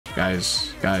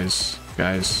Guys.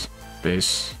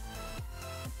 Base.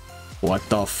 What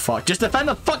the fuck? Just defend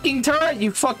the fucking turret, you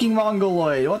fucking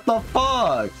mongoloid! What the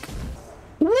fuck?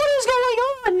 What is going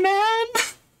on, man?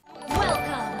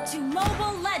 Welcome to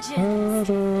Mobile Legends!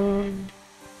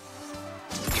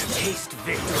 You taste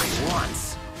victory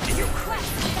once, and you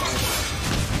Request backup!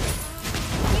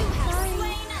 You have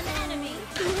slain an enemy!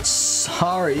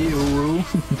 Sorry, you.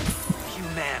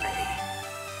 humanity.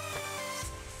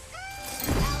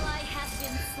 Ally has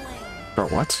been slain. Bro,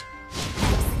 what?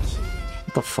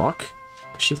 What the fuck?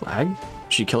 Did she lag? Did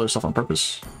she kill herself on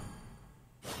purpose?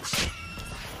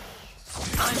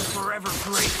 I'm forever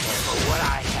grateful for what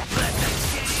I have. Let the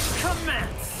game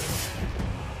commence.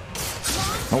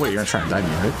 Oh wait, you're gonna try and dive me,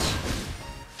 right?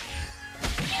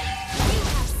 You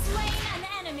have slain an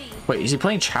enemy! Wait, is he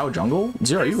playing Chow Jungle?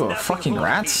 Zero, you a fucking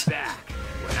rat? Back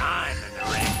when I'm in the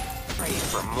ring, ready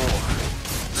for more.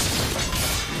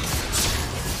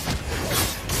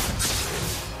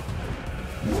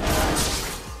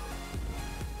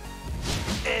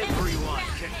 Everyone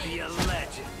can be a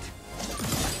legend.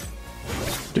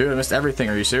 Dude, I missed everything.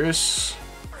 Are you serious?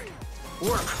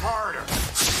 Work harder.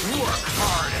 Work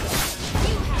harder.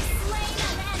 You have slain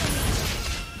an enemy!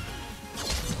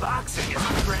 Boxing is a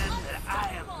friend that I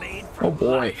have made for Oh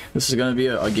boy, this is gonna be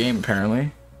a game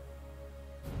apparently.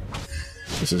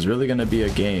 This is really gonna be a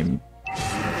game. Has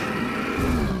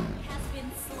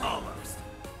been slain. almost.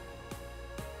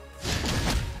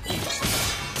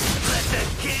 Let the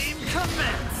game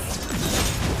commence.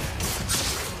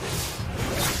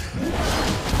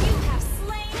 You have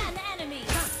slain an enemy!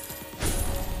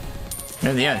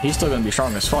 In the end, he's still gonna be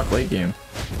strong as fuck late game.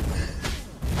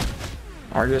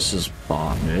 Argus is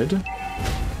bomb mid.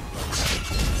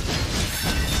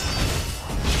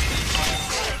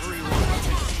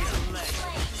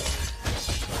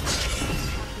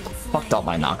 Fucked up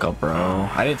my knockup, bro.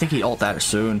 I didn't think he ult that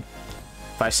soon.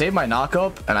 If I save my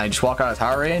knockup and I just walk out of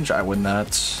tower range, I win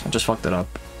that. I just fucked it up.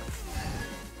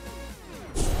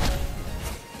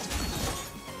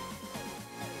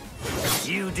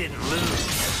 You didn't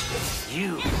lose.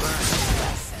 You learned a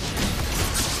lesson.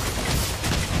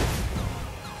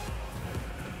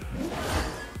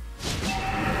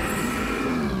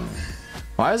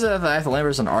 Why is it that I have to land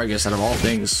versus an Argus out of all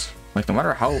things? Like, no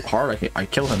matter how hard I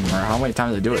kill him or how many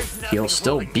times I do it, he'll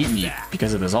still beat me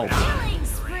because of his ult. Killing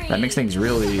spree! That makes things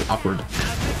really awkward.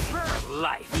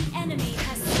 Life. The enemy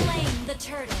has slain the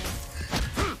turtle.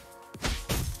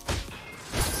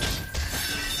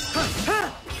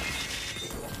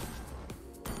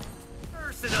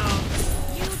 Personal.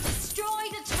 You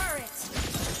destroyed a turret.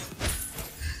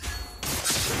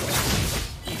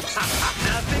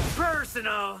 Nothing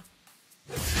personal.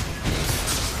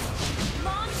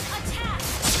 Launch attack.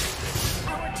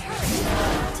 Our turret is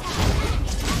under attack. Enemy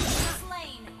has been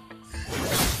slain.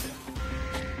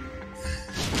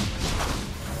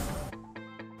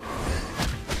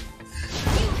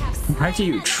 You have slain Why do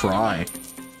you an try? enemy.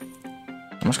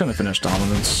 I'm just gonna finish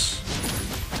dominance.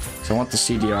 So I want the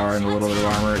CDR and the little bit of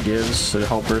armor it gives to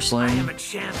help burst I am lane. a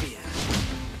champion.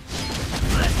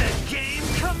 Let the game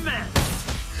commence.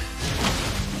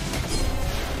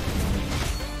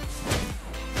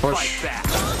 Push. Fight back.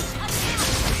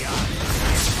 We are.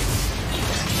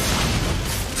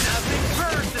 Nothing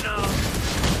personal.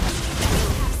 You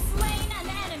have slain an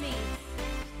enemy.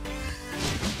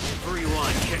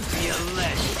 Everyone can be a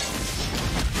legend.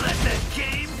 Let the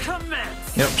game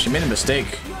commence. Yep, she made a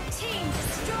mistake Your team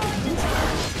destroyed the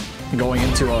turret. going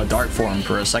into a dark form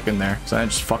for a second there, so I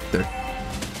just fucked her.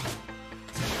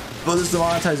 But this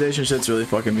demonetization shit's really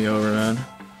fucking me over, man. Mega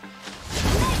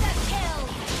kill.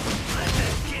 Let the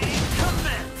game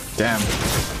commence. Damn.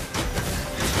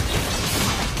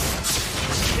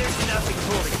 There's nothing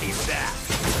holding me back.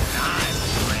 I'm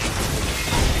great.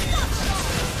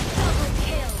 Double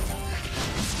kill.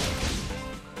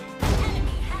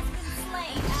 Enemy has been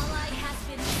slain. Ally has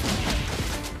been slain.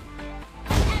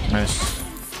 Enemy Nice. has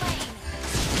been slain.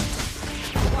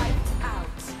 Wiped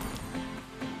out.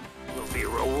 Will be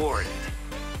rewarded.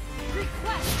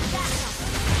 Request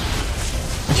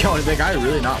backup. Yo, did that guy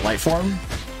really not light form?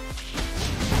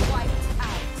 Wiped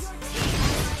out. Your team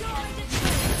destroyed a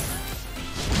turret.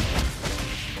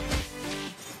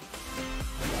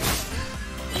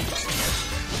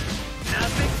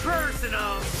 Nothing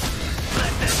personal.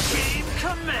 Let the game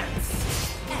commence.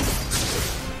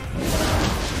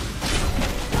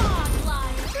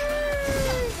 Godlike.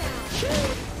 Shut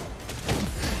down.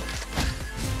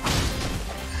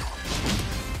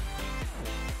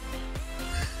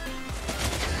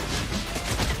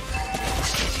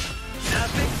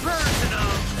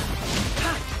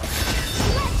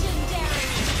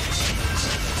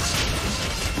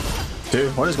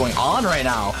 Dude, what is going on right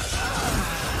now?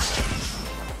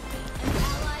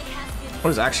 What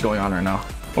is actually going on right now?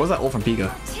 What was that ult from Pika?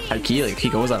 Pika, like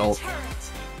Pika, what was that ult?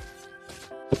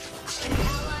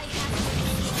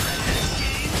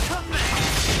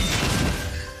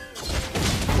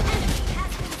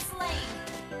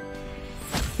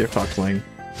 You're fucked, Ling.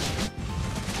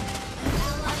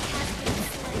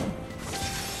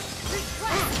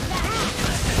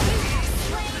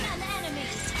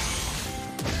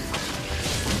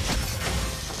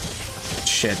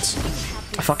 Shit.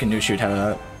 I fucking knew she would have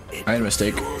that. I made a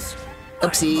mistake.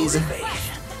 Oopsies.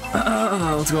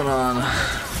 What's going on?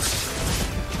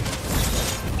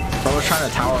 I was trying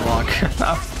to tower lock.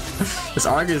 This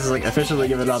Argus is like officially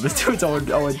giving up. This dude's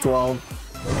 0-12.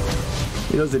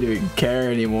 He doesn't even care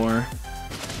anymore.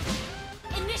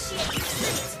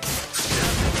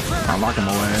 I'll lock him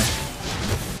away.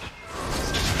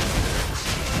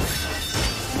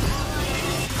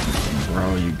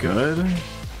 Bro, you good?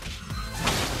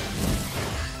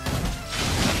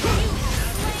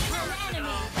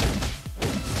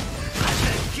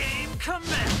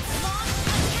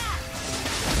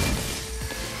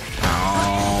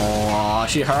 Oh,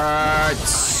 she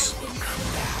hurts.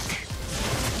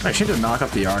 I should have knocked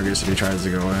up the Argus if he tries to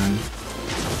go in.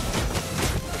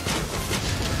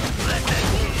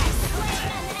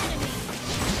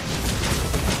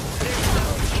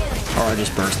 Or I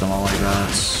just burst them all like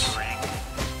that.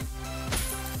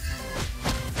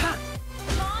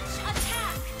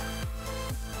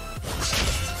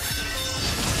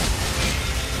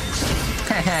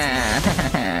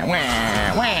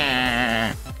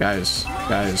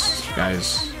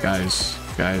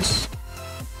 Guys.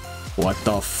 What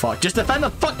the fuck? Just defend the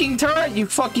fucking turret, you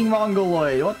fucking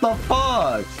mongoloid! What the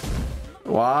fuck?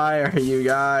 Why are you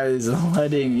guys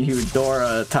letting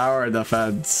Eudora tower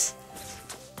defense?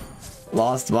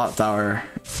 Lost bot tower.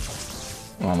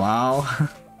 Wow.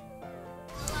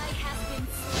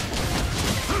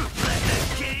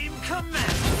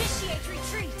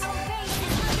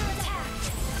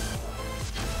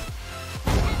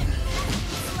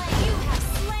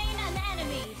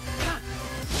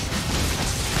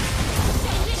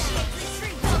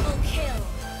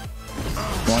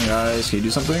 Come on, guys, can you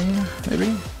do something?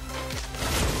 Maybe?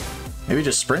 Maybe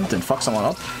just sprint and fuck someone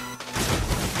up?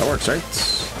 That works, right?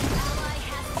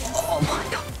 Oh my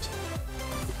god.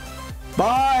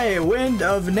 Bye, Wind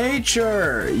of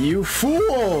Nature, you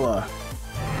fool!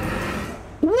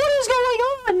 What is going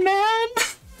on, man?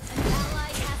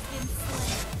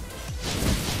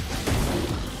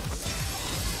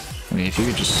 I mean, if you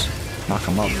could just knock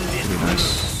him up, that'd be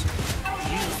nice.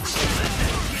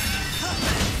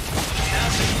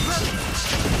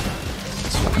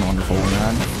 It's fucking wonderful,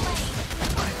 man.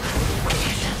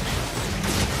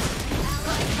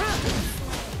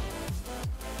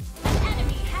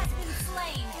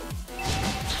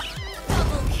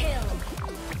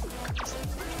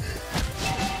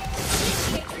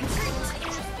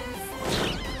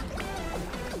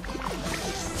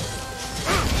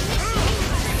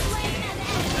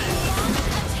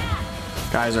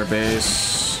 Guys, our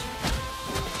base.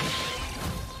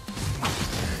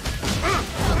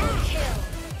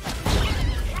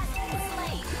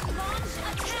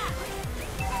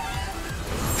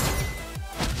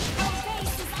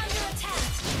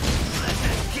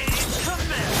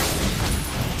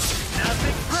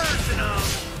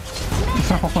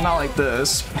 No, not like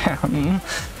this.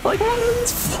 Like, what are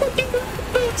these fucking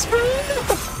randoms, man?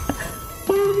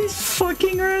 What are these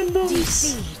fucking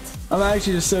randoms? I'm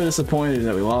actually just so disappointed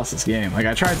that we lost this game. Like,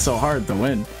 I tried so hard to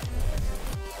win.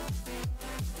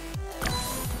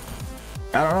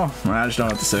 I don't know. I just don't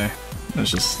know what to say.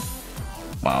 It's just,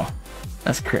 wow.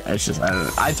 That's crazy. It's just,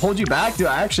 I told you back, dude.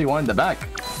 I actually wanted to back.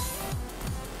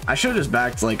 I should have just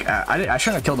backed. Like, I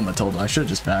shouldn't have killed the Matilda. I should have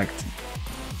just backed.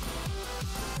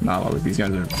 Nah, like, these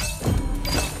guys are